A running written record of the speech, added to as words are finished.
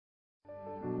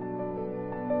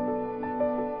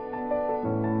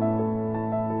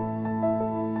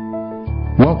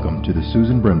Welcome to the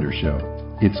Susan Brender Show.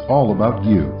 It's all about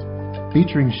you.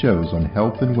 Featuring shows on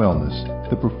health and wellness,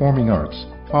 the performing arts,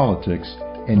 politics,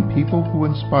 and people who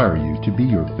inspire you to be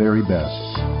your very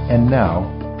best. And now,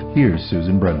 here's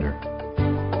Susan Brender.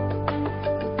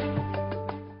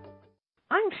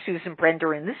 I'm Susan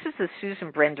Brender, and this is the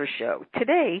Susan Brender Show.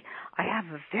 Today, I have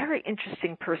a very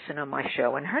interesting person on my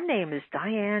show, and her name is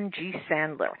Dianne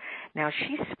G.Sandler. Now,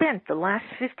 she spent the last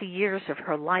 50 years of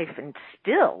her life, and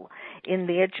still in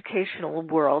the educational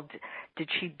world, did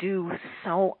she do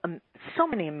so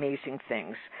many amazing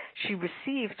things. She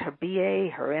received her BA,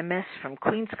 her MS from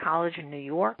Queens College in New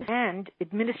York, and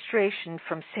administration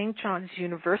from St. John's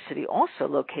University, also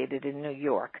located in New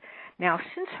York. Now,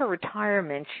 since her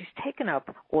retirement, she's taken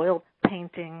up oil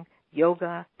painting,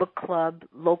 yoga, book club,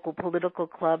 local political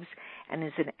clubs, and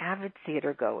is an avid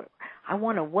theater goer. I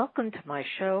want to welcome to my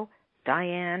show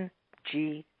Dianne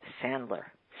G. Sandler.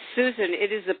 Susan,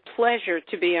 it is a pleasure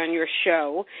to be on your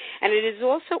show, and it is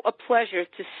also a pleasure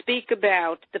to speak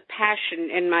about the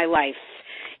passion in my life,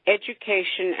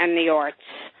 education and the arts.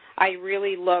 I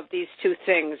really love these two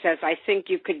things, as I think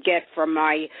you could get from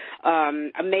my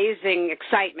amazing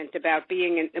excitement about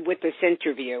being with this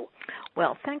interview.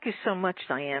 Well, thank you so much,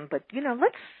 Dianne. But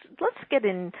let's get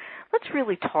in. Let's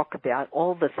really talk about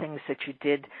all the things that you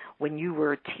did when you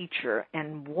were a teacher,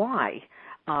 and why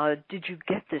did you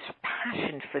get this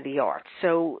passion for the arts?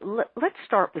 So let's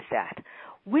start with that.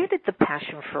 Where did the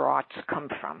passion for arts come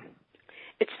from?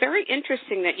 It's very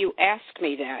interesting that you ask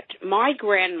me that. My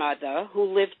grandmother, who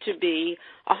lived to be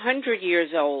 100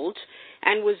 years old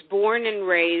and was born and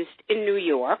raised in New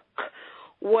York,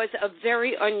 was a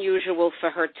very unusual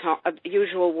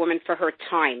woman for her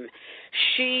time.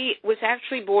 She was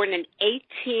actually born in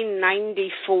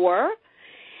 1894,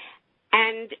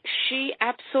 and she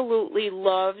absolutely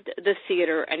loved the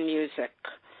theater and music.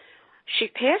 She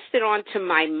passed it on to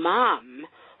my mom,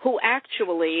 who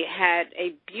actually had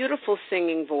a beautiful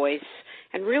singing voice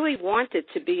and really wanted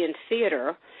to be in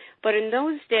theater. But in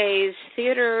those days,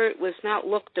 theater was not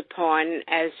looked upon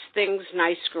as things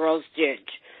nice girls did.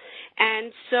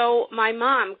 And so my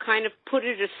mom kind of put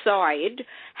it aside.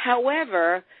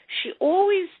 However, she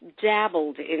always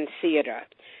dabbled in theater.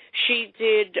 She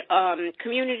did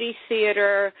community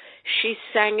theater. She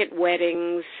sang at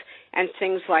weddings and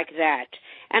things like that.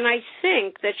 And I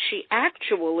think that she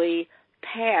actually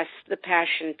passed the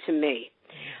passion to me.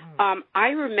 I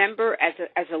remember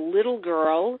as a little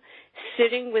girl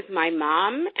sitting with my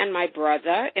mom and my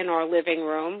brother in our living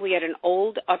room. We had an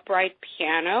old upright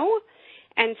piano,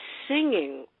 and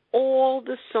singing all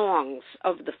the songs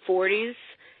of the 40s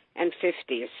and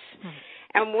 50s.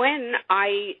 And when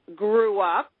I grew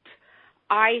up,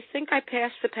 I think I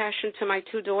passed the passion to my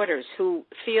two daughters, who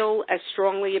feel as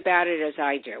strongly about it as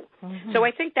I do. So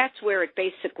I think that's where it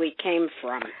basically came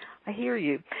from. I hear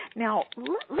you. Now,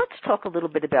 let's talk a little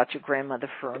bit about your grandmother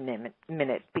for a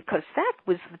minute, because that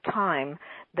was the time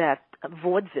that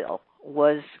vaudeville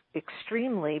was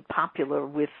extremely popular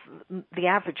with the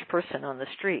average person on the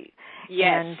street.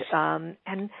 Yes.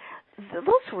 And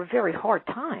those were very hard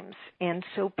times. And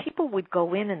so people would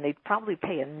go in and they'd probably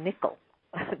pay a nickel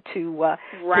to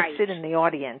sit in the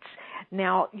audience.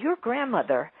 Now, your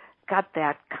grandmother got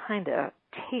that kind of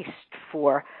taste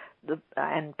for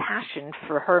and passion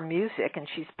for her music, and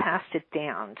she's passed it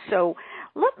down. So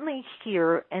let me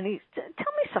hear tell me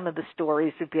some of the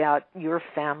stories about your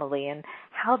family and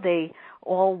how they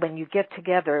all, when you get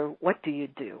together, what do you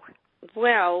do?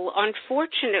 Well,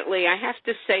 unfortunately, I have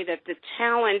to say that the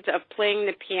talent of playing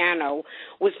the piano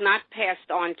was not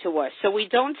passed on to us. So we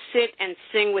don't sit and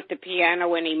sing with the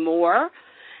piano anymore.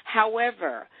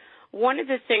 However, one of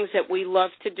the things that we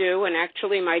love to do, and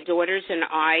actually my daughters and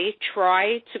I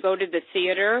try to go to the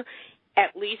theater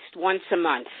at least once a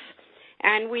month.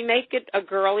 And we make it a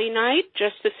girly night,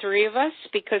 just the three of us,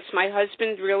 because my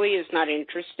husband really is not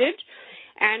interested.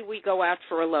 And we go out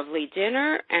for a lovely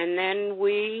dinner, and then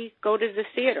we go to the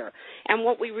theater. And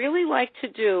what we really like to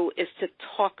do is to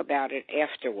talk about it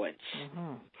afterwards.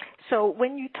 So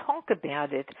when you talk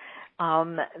about it,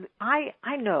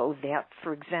 I know that,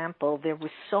 for example, there were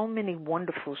so many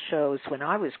wonderful shows when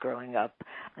I was growing up.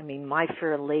 I mean, My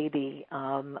Fair Lady.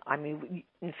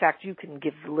 In fact, you can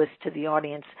give the list to the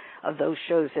audience of those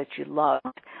shows that you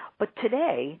loved. But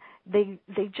today, they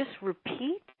just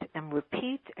repeat and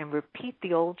repeat and repeat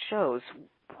the old shows.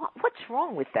 What's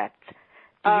wrong with that?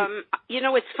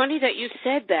 It's funny that you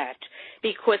said that,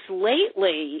 because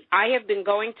lately I have been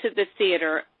going to the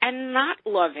theater and not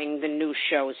loving the new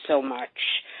shows so much.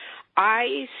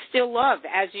 I still love,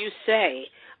 as you say,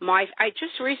 I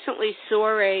just recently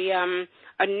saw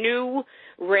a new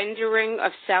rendering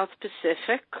of South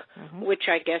Pacific, which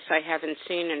I guess I haven't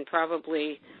seen in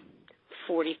probably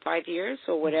 45 years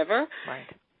or whatever. Right.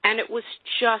 And it was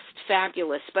just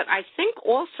fabulous. But I think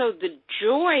also the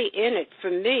joy in it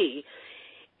for me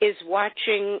is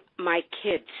watching my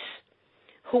kids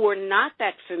who are not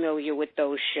that familiar with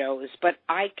those shows, but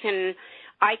I can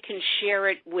share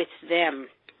it with them.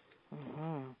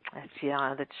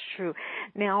 That's true.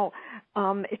 Now,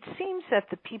 it seems that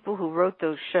the people who wrote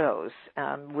those shows,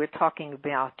 we're talking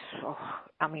about,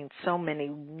 so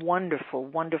many wonderful,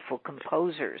 wonderful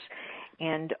composers.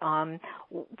 And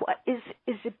what is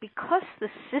it because the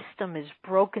system is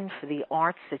broken for the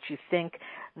arts that you think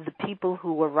the people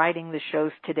who are writing the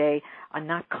shows today are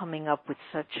not coming up with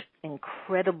such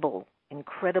incredible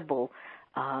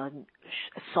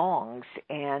songs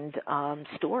and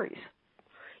stories?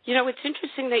 You know, it's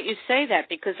interesting that you say that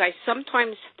because I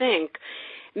sometimes think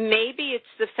maybe it's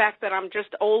the fact that I'm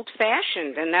just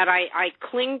old-fashioned and that I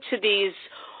cling to these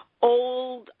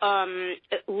old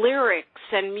lyrics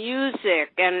and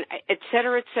music and et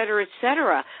cetera, et cetera, et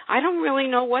cetera. I don't really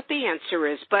know what the answer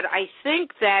is, but I think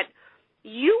that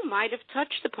you might have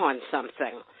touched upon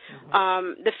something.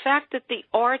 The fact that the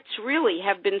arts really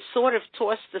have been sort of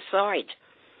tossed aside,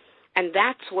 and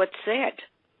that's what's sad.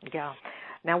 Yeah.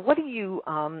 Now, what do you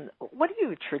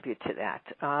attribute to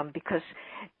that? Because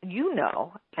you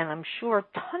know, and I'm sure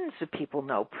tons of people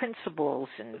know, principals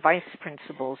and vice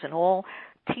principals and all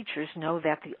teachers know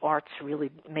that the arts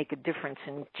really make a difference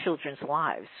in children's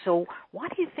lives. So why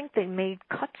do you think they made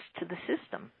cuts to the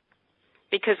system?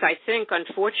 Because I think,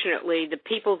 unfortunately, the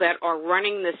people that are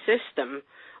running the system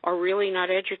are really not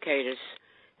educators.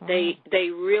 They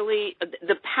really,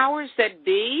 the powers that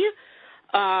be,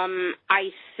 I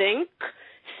think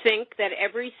that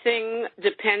everything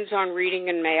depends on reading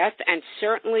and math, and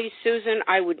certainly, Susan,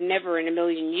 I would never in a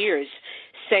million years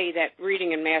say that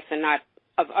reading and math are not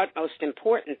of utmost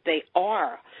importance. They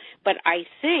are. But I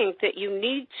think that you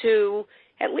need to,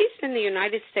 at least in the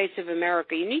United States of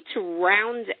America, you need to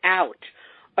round out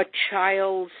a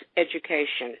child's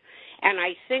education. And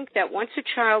I think that once a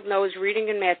child knows reading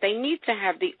and math, they need to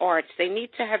have the arts, they need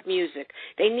to have music,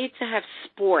 they need to have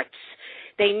sports.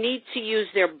 They need to use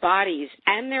their bodies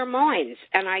and their minds.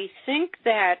 And I think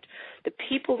that the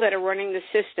people that are running the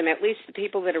system, at least the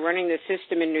people that are running the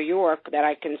system in New York that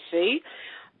I can see,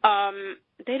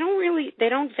 they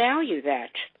don't value that.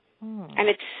 And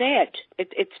it's sad.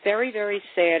 It's very, very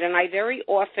sad. And I very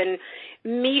often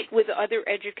meet with other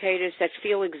educators that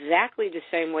feel exactly the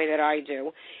same way that I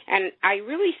do. And I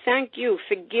really thank you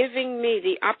for giving me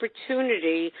the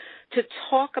opportunity to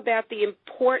talk about the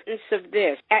importance of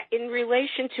this in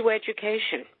relation to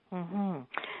education.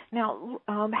 Now,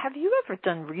 have you ever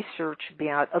done research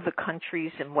about other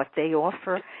countries and what they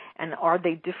offer, and are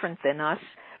they different than us?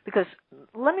 Because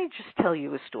let me just tell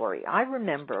you a story. I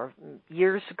remember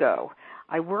years ago,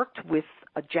 I worked with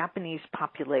a Japanese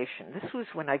population. This was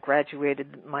when I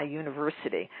graduated my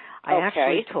university. I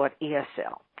actually taught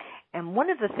ESL. And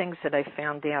one of the things that I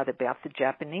found out about the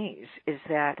Japanese is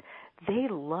that they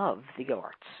love the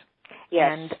arts.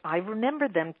 Yes. And I remember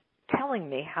them telling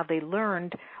me how they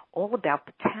learned all about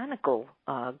botanical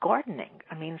gardening.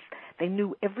 I mean, they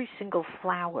knew every single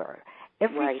flower,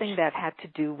 everything that had to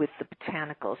do with the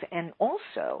botanicals. And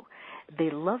also, they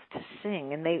love to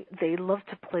sing, and they love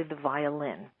to play the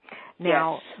violin.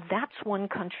 Now, that's one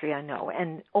country I know.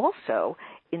 And also,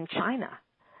 in China,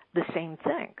 the same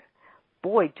thing.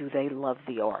 Boy, do they love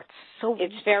the arts. So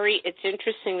it's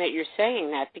interesting that you're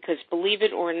saying that, because believe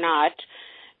it or not,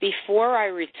 before I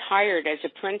retired as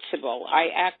a principal, I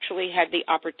actually had the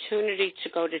opportunity to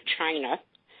go to China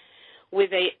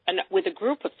with a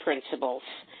group of principals.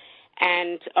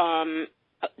 And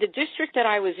the district that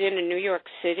I was in New York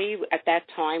City at that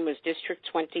time was District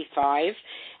 25.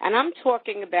 And I'm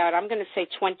talking about, I'm going to say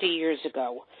 20 years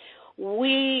ago.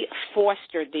 We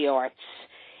fostered the arts.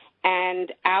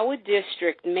 And our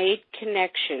district made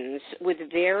connections with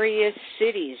various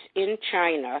cities in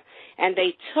China, and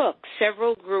they took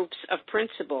several groups of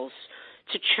principals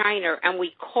to China, and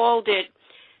we called it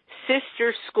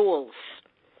Sister Schools.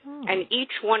 And each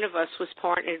one of us was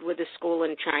partnered with a school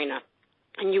in China.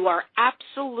 And you are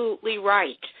absolutely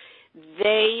right.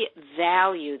 They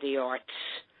value the arts.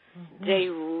 They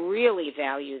really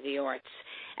value the arts.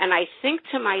 And I think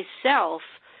to myself,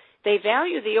 they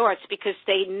value the arts because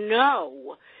they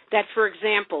know that, for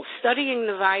example, studying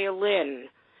the violin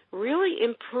really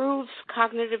improves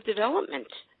cognitive development.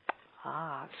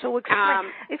 So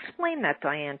explain that,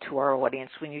 Dianne, to our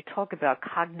audience. When you talk about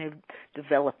cognitive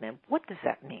development, what does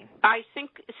that mean? I think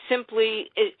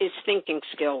simply is thinking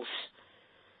skills.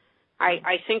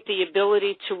 I think the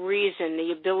ability to reason,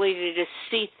 the ability to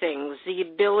see things, the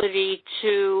ability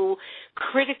to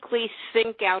critically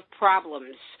think out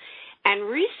problems. And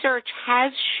research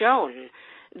has shown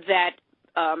that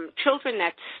children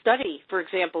that study, for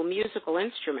example, musical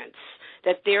instruments,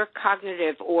 that their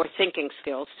cognitive or thinking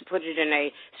skills, to put it in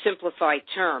a simplified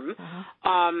term,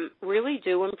 really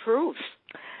do improve.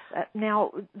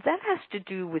 Now, that has to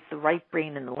do with the right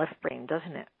brain and the left brain,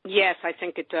 doesn't it? Yes, I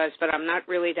think it does, but I'm not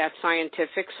really that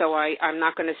scientific, so I'm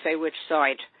not going to say which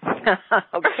side.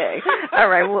 Okay. All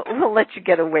right, we'll let you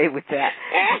get away with that.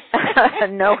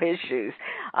 No issues.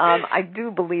 I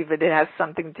do believe it has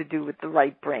something to do with the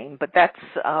right brain, but that's,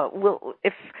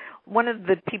 if one of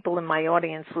the people in my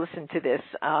audience listen to this,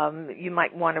 you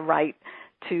might want to write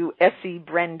to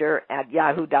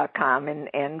sebrender@yahoo.com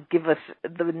and give us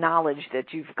the knowledge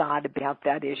that you've got about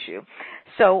that issue.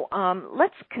 So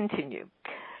let's continue.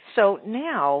 So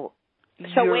now...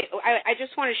 wait, I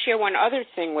just want to share one other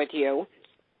thing with you,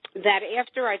 that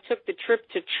after I took the trip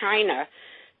to China,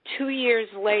 2 years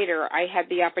later, I had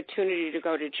the opportunity to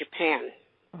go to Japan.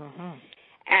 Mm-hmm.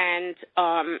 And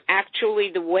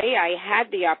actually, the way I had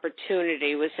the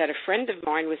opportunity was that a friend of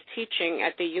mine was teaching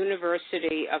at the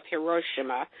University of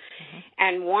Hiroshima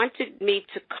and wanted me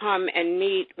to come and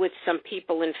meet with some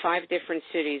people in 5 different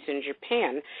cities in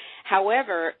Japan.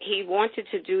 However, he wanted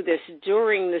to do this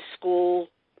during the school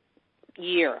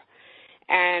year.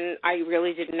 And I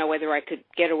really didn't know whether I could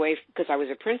get away because I was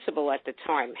a principal at the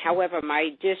time. However, my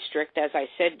district, as I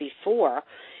said before,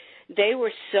 they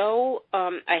were so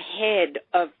ahead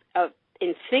of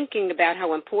in thinking about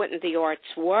how important the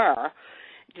arts were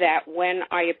that when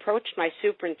I approached my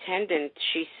superintendent,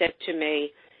 she said to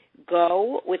me,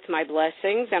 "Go with my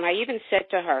blessings." And I even said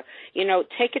to her,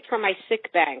 take it from my sick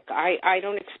bank. I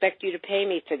don't expect you to pay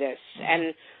me for this.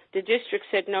 And the district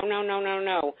said, no.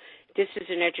 This is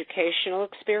an educational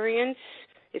experience.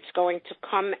 It's going to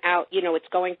come out, it's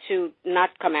going to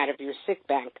not come out of your sick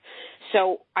bank.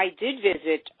 So I did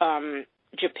visit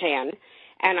Japan,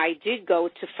 and I did go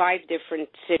to 5 different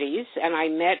cities, and I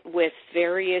met with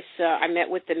I met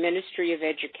with the Ministry of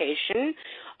Education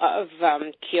of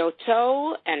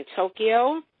Kyoto and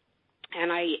Tokyo,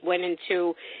 and I went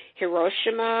into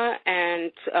Hiroshima,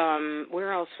 and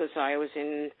where else was I? I was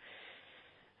in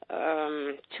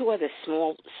 2 other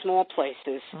small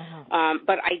places.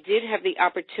 But I did have the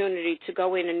opportunity to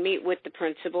go in and meet with the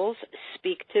principals,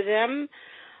 speak to them,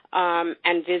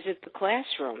 and visit the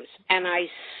classrooms. And I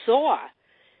saw,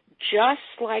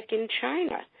 just like in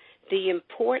China, the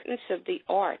importance of the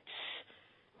arts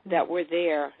that were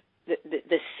there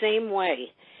the same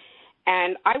way.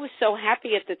 And I was so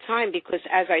happy at the time because,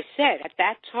 as I said, at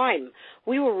that time,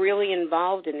 we were really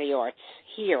involved in the arts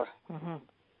here. Mm-hmm.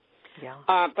 Yeah.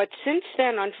 But since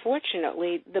then,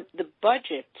 unfortunately, the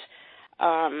budget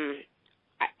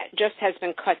just has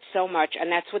been cut so much, and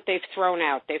that's what they've thrown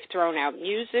out. They've thrown out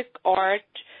music, art,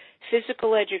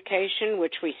 physical education,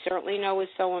 which we certainly know is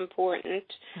so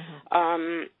important,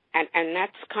 and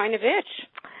that's kind of it.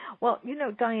 Well,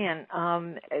 Dianne,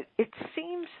 it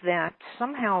seems that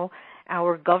somehow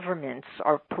our governments,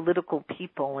 our political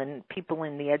people, and people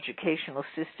in the educational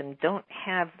system don't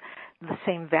have the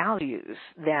same values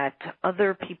that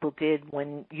other people did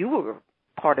when you were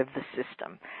part of the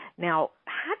system. Now,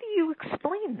 how do you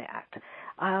explain that?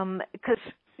 Because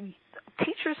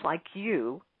teachers like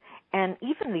you, and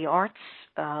even the arts,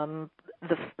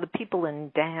 the people in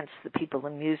dance, the people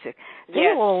in music,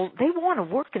 they want to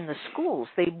work in the schools.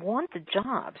 They want the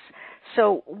jobs.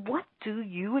 So what do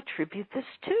you attribute this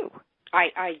to?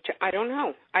 I don't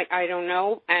know. I don't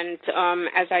know. And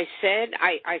as I said,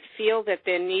 I feel that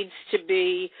there needs to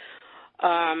be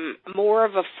more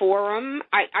of a forum.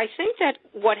 I think that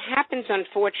what happens,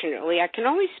 unfortunately, I can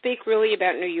only speak really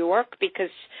about New York because,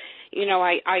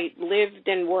 I lived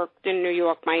and worked in New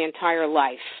York my entire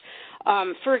life.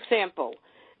 For example,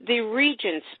 the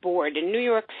Regents Board in New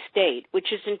York State,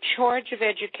 which is in charge of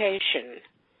education,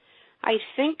 I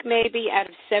think maybe out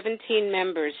of 17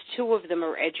 members, 2 of them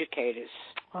are educators.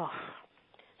 Oh.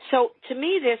 So to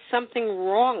me, there's something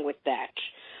wrong with that.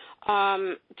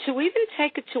 To even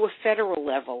take it to a federal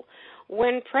level,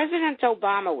 when President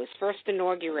Obama was first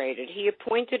inaugurated, he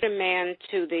appointed a man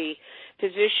to the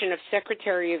position of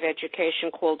Secretary of Education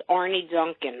called Arne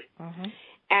Duncan. Mm-hmm.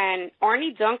 And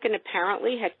Arne Duncan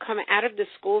apparently had come out of the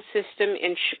school system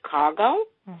in Chicago.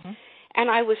 Mm-hmm. And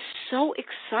I was so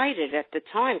excited at the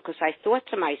time because I thought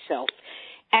to myself,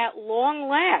 at long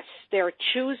last, they're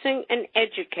choosing an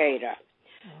educator.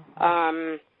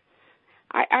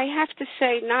 I have to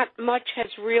say not much has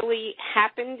really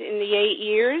happened in the 8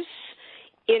 years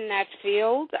in that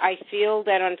field. I feel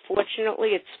that, unfortunately,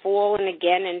 it's fallen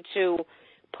again into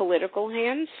political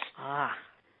hands.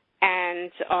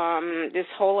 And this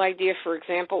whole idea, for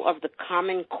example, of the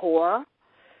Common Core,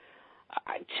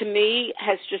 to me,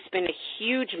 has just been a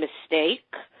huge mistake.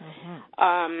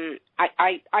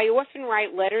 I often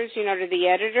write letters, to the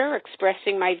editor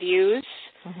expressing my views.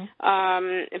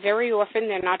 Very often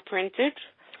they're not printed.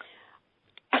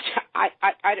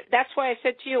 That's why I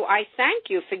said to you, I thank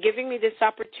you for giving me this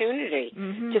opportunity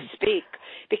to speak,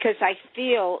 because I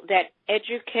feel that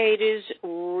educators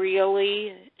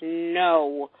really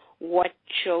know what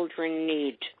children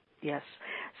need. Yes.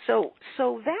 So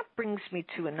that brings me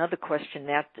to another question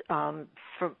that,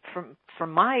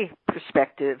 from my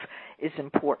perspective, is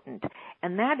important,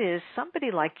 and that is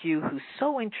somebody like you who's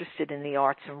so interested in the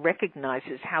arts and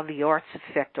recognizes how the arts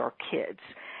affect our kids.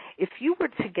 If you were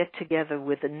to get together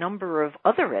with a number of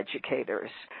other educators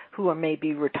who are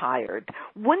maybe retired,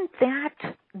 wouldn't that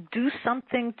do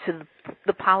something to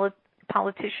the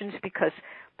politicians? Because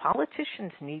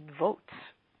politicians need votes.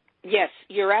 Yes,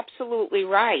 you're absolutely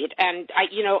right. And I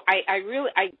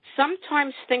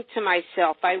sometimes think to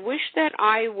myself, I wish that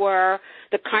I were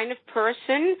the kind of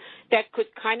person that could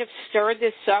kind of stir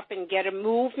this up and get a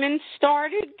movement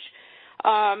started,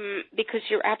 because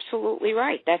you're absolutely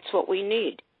right. That's what we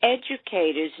need.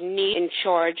 Educators need in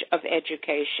charge of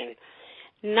education,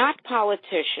 not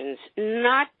politicians,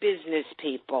 not business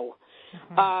people.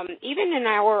 Even in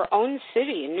our own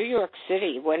city, in New York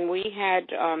City, when we had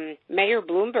Mayor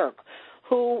Bloomberg,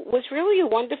 who was really a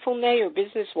wonderful mayor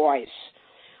business-wise,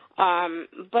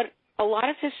 but a lot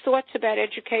of his thoughts about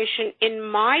education, in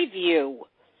my view,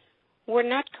 were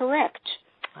not correct.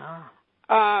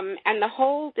 And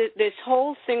this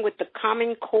whole thing with the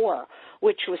Common Core,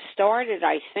 which was started,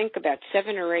 I think, about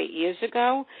 7 or 8 years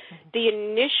ago, the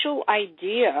initial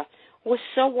idea was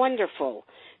so wonderful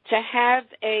to have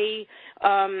a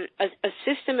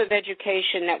system of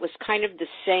education that was kind of the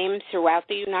same throughout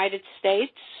the United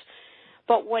States.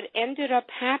 But what ended up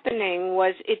happening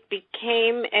was it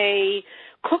became a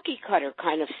cookie cutter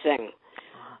kind of thing.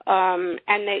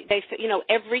 And they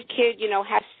every kid,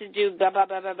 has to do blah, blah,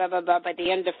 blah, blah, blah, blah, blah by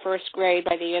the end of first grade,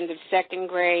 by the end of second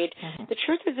grade. The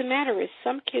truth of the matter is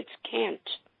some kids can't.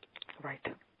 Right.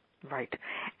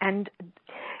 And,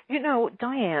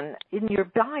 Dianne, in your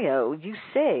bio, you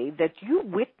say that you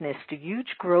witnessed a huge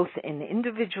growth in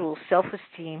individual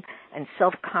self-esteem and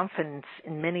self-confidence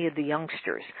in many of the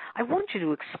youngsters. I want you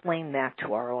to explain that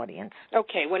to our audience.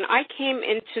 Okay. When I came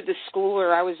into the school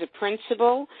where I was a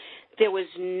principal, there was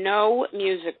no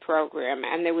music program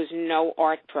and there was no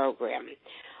art program.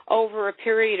 Over a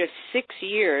period of 6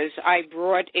 years, I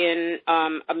brought in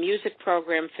a music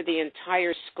program for the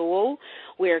entire school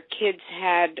where kids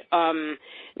had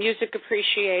music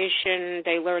appreciation.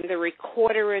 They learned the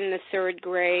recorder in the 3rd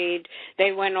grade.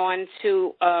 They went on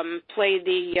to play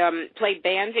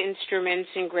band instruments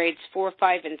in grades 4,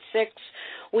 5, and 6.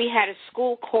 We had a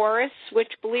school chorus,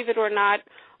 which, believe it or not,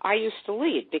 I used to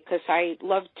lead because I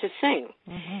loved to sing.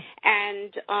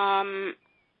 And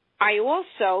I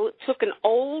also took an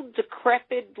old,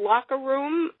 decrepit locker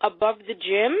room above the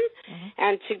gym,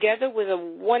 and together with a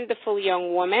wonderful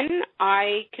young woman,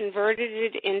 I converted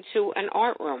it into an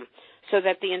art room so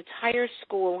that the entire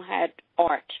school had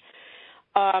art.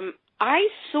 I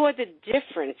saw the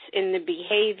difference in the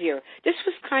behavior. This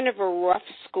was kind of a rough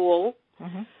school.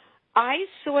 I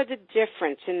saw the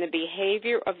difference in the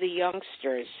behavior of the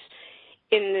youngsters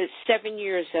in the 7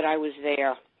 years that I was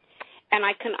there. And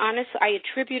I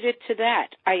attribute it to that.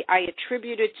 I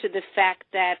attribute it to the fact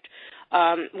that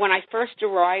when I first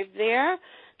arrived there,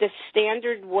 the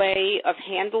standard way of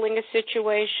handling a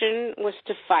situation was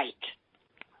to fight.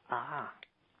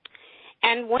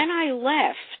 And when I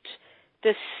left,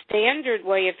 the standard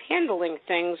way of handling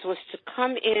things was to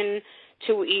come in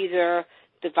to either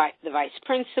the vice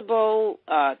principal,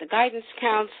 the guidance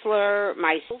counselor,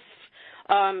 myself,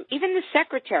 even the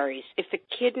secretaries. If a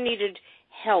kid needed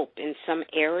help in some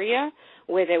area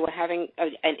where they were having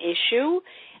an issue,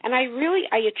 and I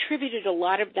attributed a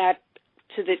lot of that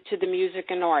to the music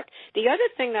and art. The other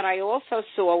thing that I also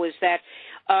saw was that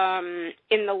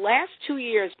in the last 2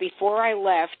 years before I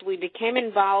left, we became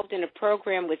involved in a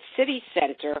program with City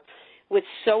Center with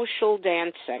social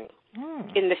dancing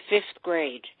in the 5th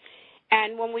grade.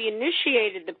 And when we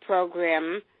initiated the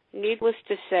program, needless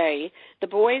to say, the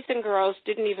boys and girls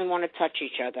didn't even want to touch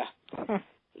each other.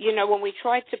 When we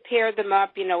tried to pair them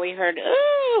up, we heard,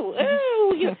 ooh,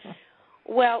 ooh.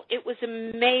 Well, it was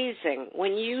amazing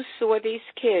when you saw these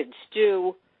kids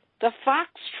do the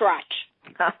foxtrot.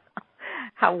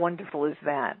 How wonderful is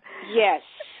that? Yes.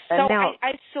 And So now,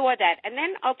 I saw that. And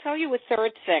then I'll tell you a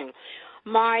third thing.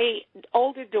 My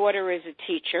older daughter is a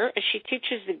teacher. She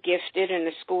teaches the gifted in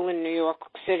a school in New York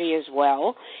City as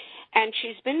well. And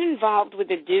she's been involved with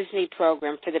the Disney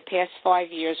program for the past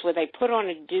 5 years where they put on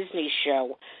a Disney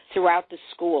show throughout the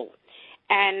school.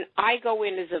 And I go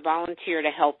in as a volunteer to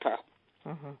help her.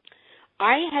 Mm-hmm.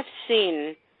 I have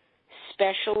seen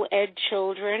special ed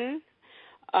children,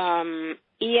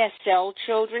 ESL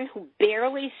children who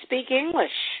barely speak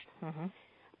English. Mm-hmm.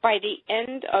 By the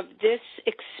end of this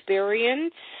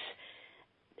experience,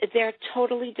 they're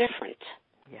totally different.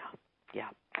 Yeah.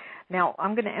 Now,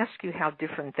 I'm going to ask you how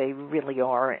different they really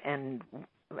are and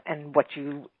what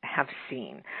you have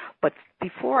seen. But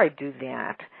before I do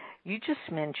that, you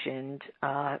just mentioned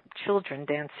children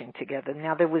dancing together.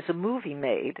 Now, there was a movie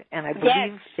made, and I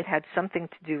believe it had something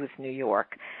to do with New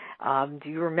York. Do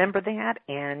you remember that?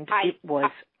 And it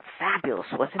was fabulous,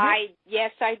 wasn't it?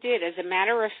 Yes, I did. As a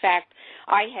matter of fact,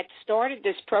 I had started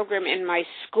this program in my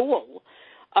school,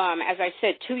 as I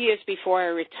said, 2 years before I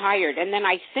retired. And then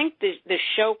I think the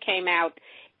show came out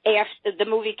the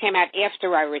movie came out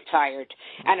after I retired.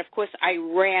 And, of course, I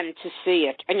ran to see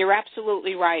it. And you're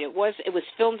absolutely right. It was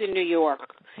filmed in New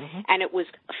York, and it was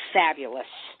fabulous.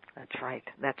 That's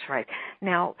right.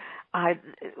 Now,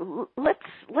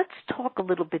 let's talk a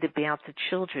little bit about the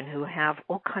children who have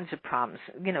all kinds of problems.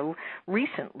 You know,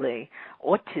 recently,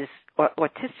 autistic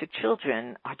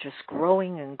children are just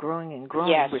growing and growing and growing.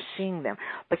 Yes. We're seeing them.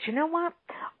 But you know what?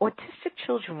 Autistic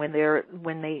children,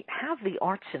 when they have the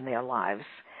arts in their lives,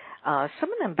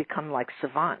 some of them become like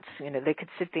savants. You know, they could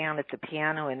sit down at the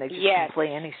piano and they just can play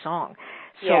any song.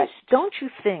 So don't you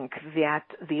think that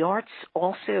the arts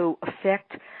also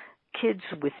affect kids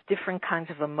with different kinds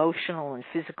of emotional and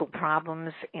physical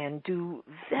problems and do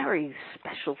very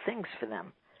special things for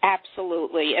them?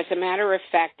 Absolutely. As a matter of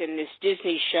fact, in this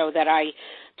Disney show that I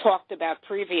talked about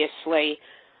previously,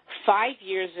 5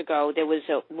 years ago, there was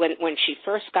when she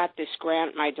first got this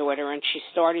grant, my daughter, and she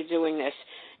started doing this,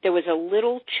 there was a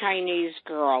little Chinese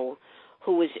girl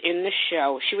who was in the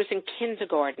show. She was in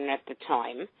kindergarten at the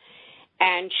time,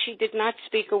 and she did not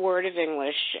speak a word of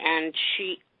English, and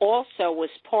she also was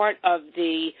part of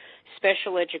the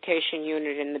special education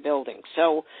unit in the building.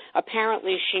 So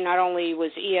apparently she not only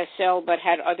was ESL but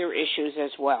had other issues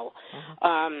as well.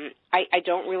 I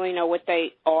don't really know what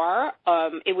they are.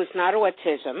 It was not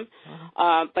autism,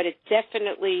 but it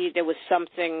definitely, there was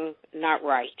something not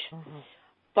right.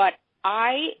 But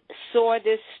I saw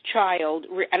this child,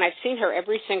 and I've seen her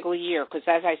every single year because,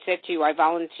 as I said to you, I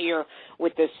volunteer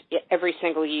with this every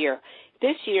single year.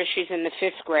 This year she's in the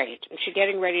 5th grade, and she's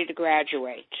getting ready to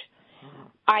graduate.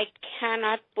 I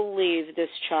cannot believe this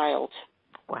child.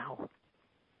 Wow.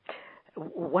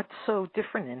 What's so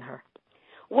different in her?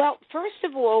 Well, first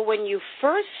of all, when you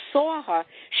first saw her,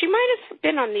 she might have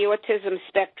been on the autism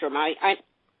spectrum.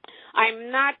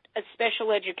 I'm not a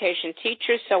special education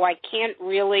teacher, so I can't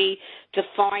really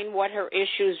define what her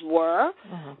issues were.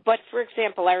 But, for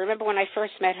example, I remember when I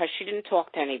first met her, she didn't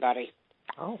talk to anybody.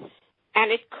 Oh. And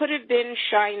it could have been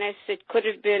shyness. It could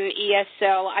have been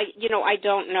ESL. I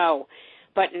don't know.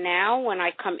 But now when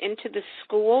I come into the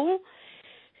school,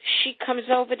 she comes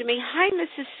over to me, "Hi,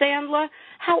 Mrs. Sandler.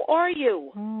 How are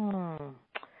you?"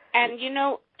 And,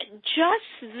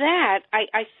 just that,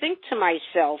 I think to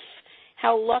myself,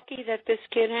 how lucky that this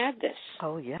kid had this.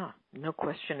 Oh, yeah, no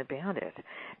question about it.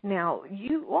 Now,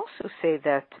 you also say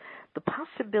that the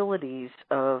possibilities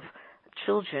of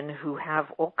children who have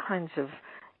all kinds of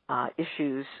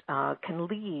issues can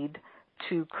lead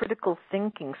to critical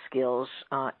thinking skills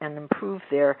and improve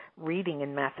their reading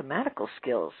and mathematical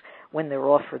skills when they're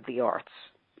offered the arts.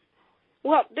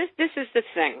 Well, this is the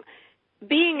thing.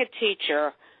 Being a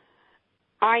teacher,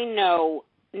 I know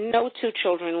no two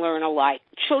children learn alike.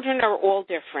 Children are all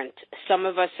different. Some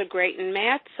of us are great in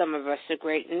math. Some of us are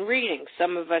great in reading.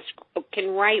 Some of us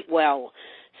can write well.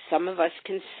 Some of us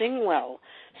can sing well.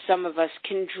 Some of us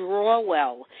can draw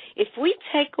well. If we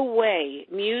take away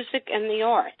music and the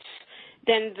arts,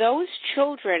 then those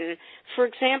children, for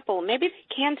example, maybe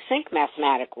they can't think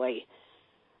mathematically,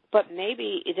 but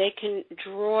maybe they can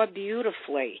draw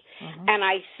beautifully. And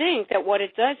I think that what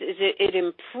it does is it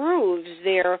improves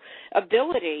their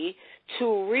ability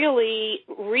to really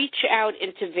reach out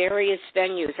into various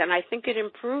venues, and I think it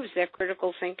improves their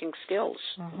critical thinking skills.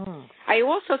 I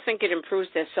also think it improves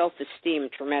their self-esteem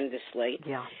tremendously.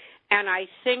 Yeah. And I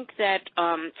think that,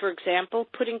 for example,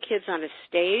 putting kids on a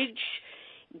stage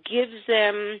gives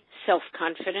them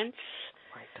self-confidence.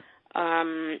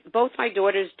 Both my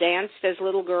daughters danced as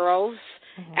little girls,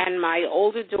 and my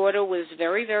older daughter was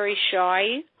very, very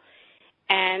shy.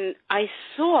 And I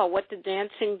saw what the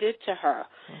dancing did to her.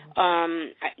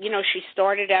 She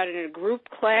started out in a group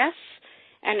class,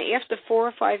 and after 4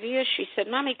 or 5 years, she said,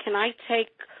 "Mommy, can I take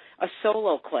a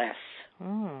solo class?"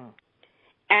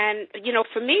 And,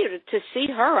 for me to see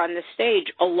her on the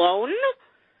stage alone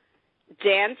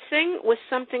dancing was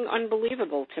something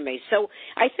unbelievable to me. So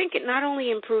I think it not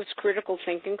only improves critical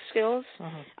thinking skills,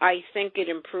 I think it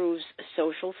improves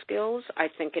social skills, I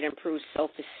think it improves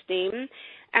self-esteem,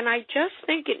 and I just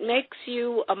think it makes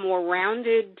you a more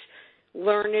rounded,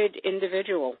 learned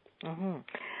individual.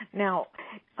 Now,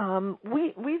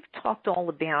 we've talked all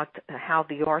about how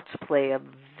the arts play a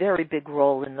very big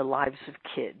role in the lives of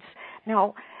kids.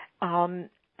 Now,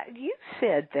 you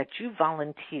said that you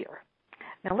volunteer.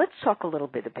 Now, let's talk a little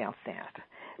bit about that.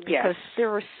 Because there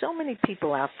are so many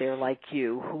people out there like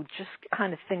you who just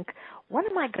kind of think, what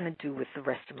am I going to do with the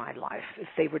rest of my life if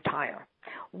they retire?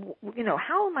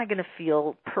 How am I going to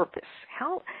feel purpose?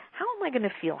 How am I going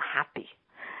to feel happy?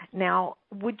 Now,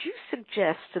 would you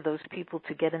suggest to those people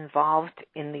to get involved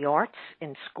in the arts,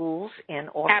 in schools, and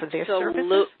offer their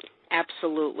services?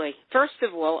 Absolutely. First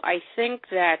of all, I think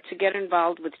that to get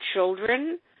involved with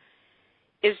children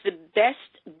is the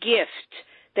best gift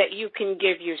that you can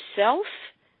give yourself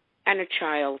and a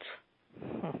child.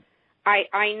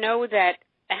 I know that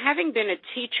having been a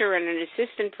teacher and an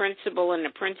assistant principal and a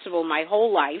principal my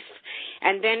whole life,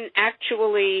 and then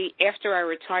actually after I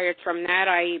retired from that,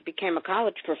 I became a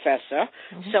college professor,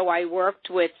 so I worked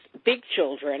with big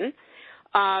children.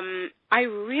 I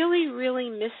really, really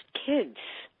missed kids.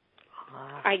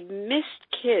 I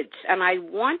missed kids, and I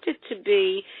wanted to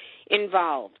be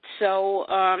involved. So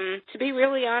to be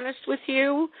really honest with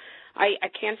you, I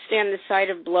can't stand the sight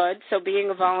of blood, so being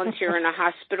a volunteer in a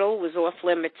hospital was off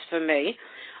limits for me.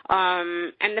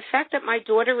 And the fact that my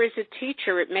daughter is a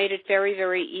teacher, it made it very,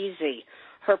 very easy.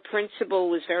 Her principal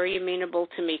was very amenable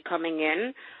to me coming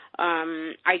in.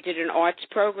 I did an arts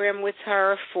program with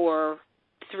her for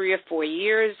 3 or 4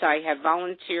 years. I have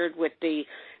volunteered with the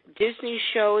Disney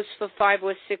shows for 5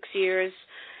 or 6 years.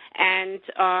 And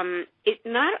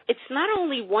it's not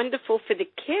only wonderful for the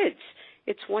kids,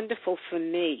 it's wonderful for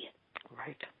me.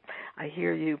 Right. I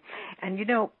hear you. And,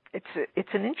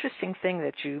 it's an interesting thing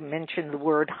that you mentioned the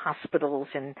word hospitals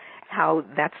and how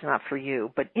that's not for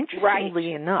you. But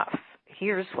interestingly enough,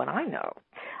 here's what I know.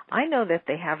 I know that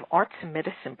they have arts and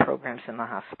medicine programs in the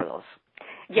hospitals.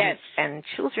 Yes. And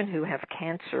children who have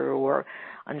cancer or,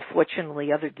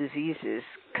 unfortunately, other diseases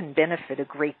can benefit a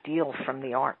great deal from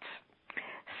the arts.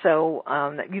 So,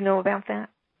 you know about that?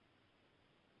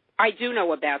 I do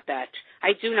know about that.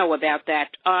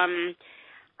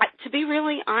 To be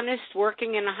really honest,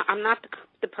 I'm not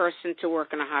the person to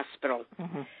work in a hospital,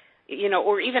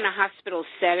 or even a hospital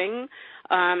setting.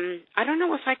 I don't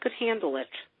know if I could handle it.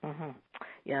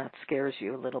 Yeah, it scares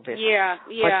you a little bit. Yeah,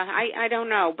 I don't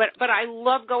know. But I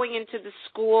love going into the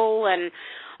school and,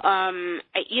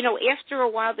 after a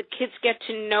while the kids get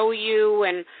to know you,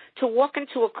 and to walk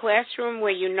into a classroom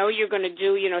where you're going to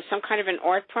do, some kind of an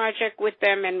art project with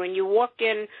them, and when you walk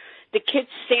in, the kids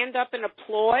stand up and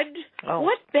applaud. Oh.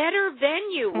 What better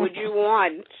venue would you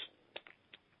want?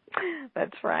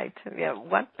 That's right. Yeah,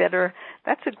 what better?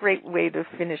 That's a great way to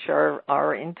finish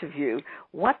our interview.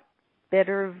 What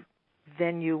better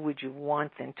venue would you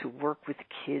want than to work with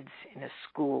kids in a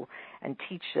school and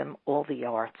teach them all the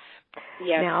arts?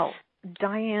 Yes. Now,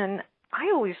 Dianne,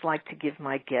 I always like to give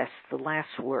my guests the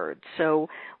last word. So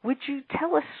would you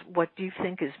tell us what you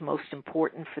think is most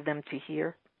important for them to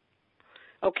hear?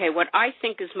 Okay, what I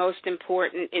think is most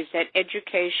important is that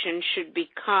education should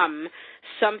become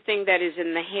something that is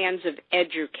in the hands of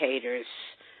educators,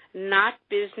 not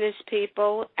business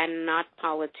people and not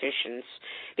politicians,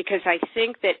 because I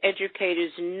think that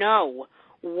educators know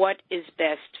what is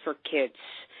best for kids.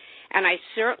 And I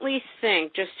certainly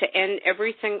think, just to end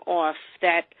everything off,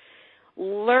 that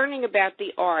learning about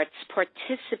the arts,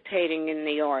 participating in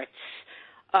the arts,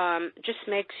 just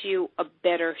makes you a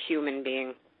better human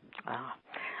being.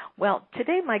 Well,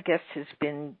 today my guest has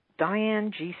been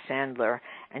Dianne G.Sandler,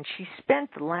 and she spent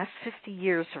the last 50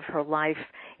 years of her life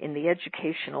in the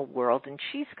educational world, and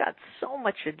she's got so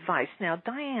much advice. Now,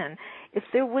 Dianne, if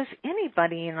there was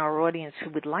anybody in our audience who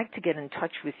would like to get in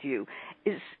touch with you,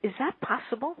 is that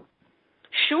possible?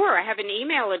 Sure. I have an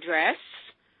email address.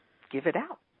 Give it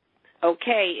out.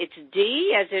 Okay. It's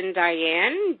D as in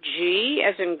Dianne, G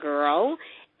as in girl,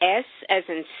 S as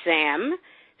in Sam,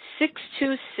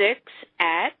 626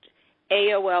 at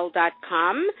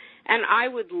AOL.com. And I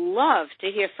would love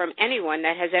to hear from anyone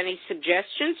that has any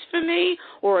suggestions for me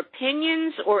or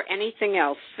opinions or anything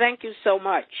else. Thank you so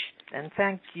much. And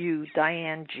thank you,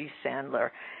 Dianne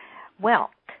G.Sandler.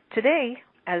 Well, today,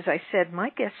 as I said, my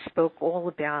guest spoke all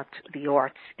about the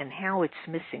arts and how it's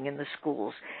missing in the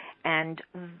schools. And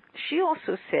she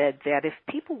also said that if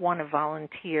people want to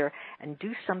volunteer and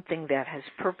do something that has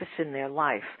purpose in their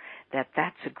life,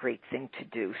 that's a great thing to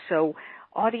do. So,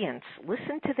 audience,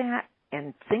 listen to that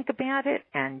and think about it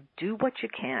and do what you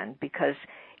can, because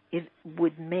it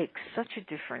would make such a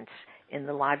difference in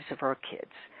the lives of our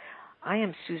kids. I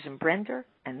am Susan Brender,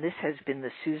 and this has been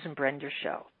the Susan Brender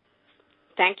Show.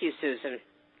 Thank you, Susan.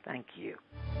 Thank you.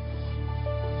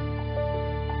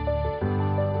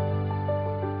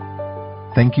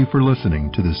 Thank you for listening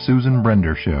to the Susan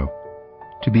Brender Show.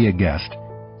 To be a guest,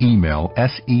 email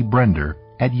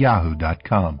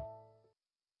sebrender@yahoo.com.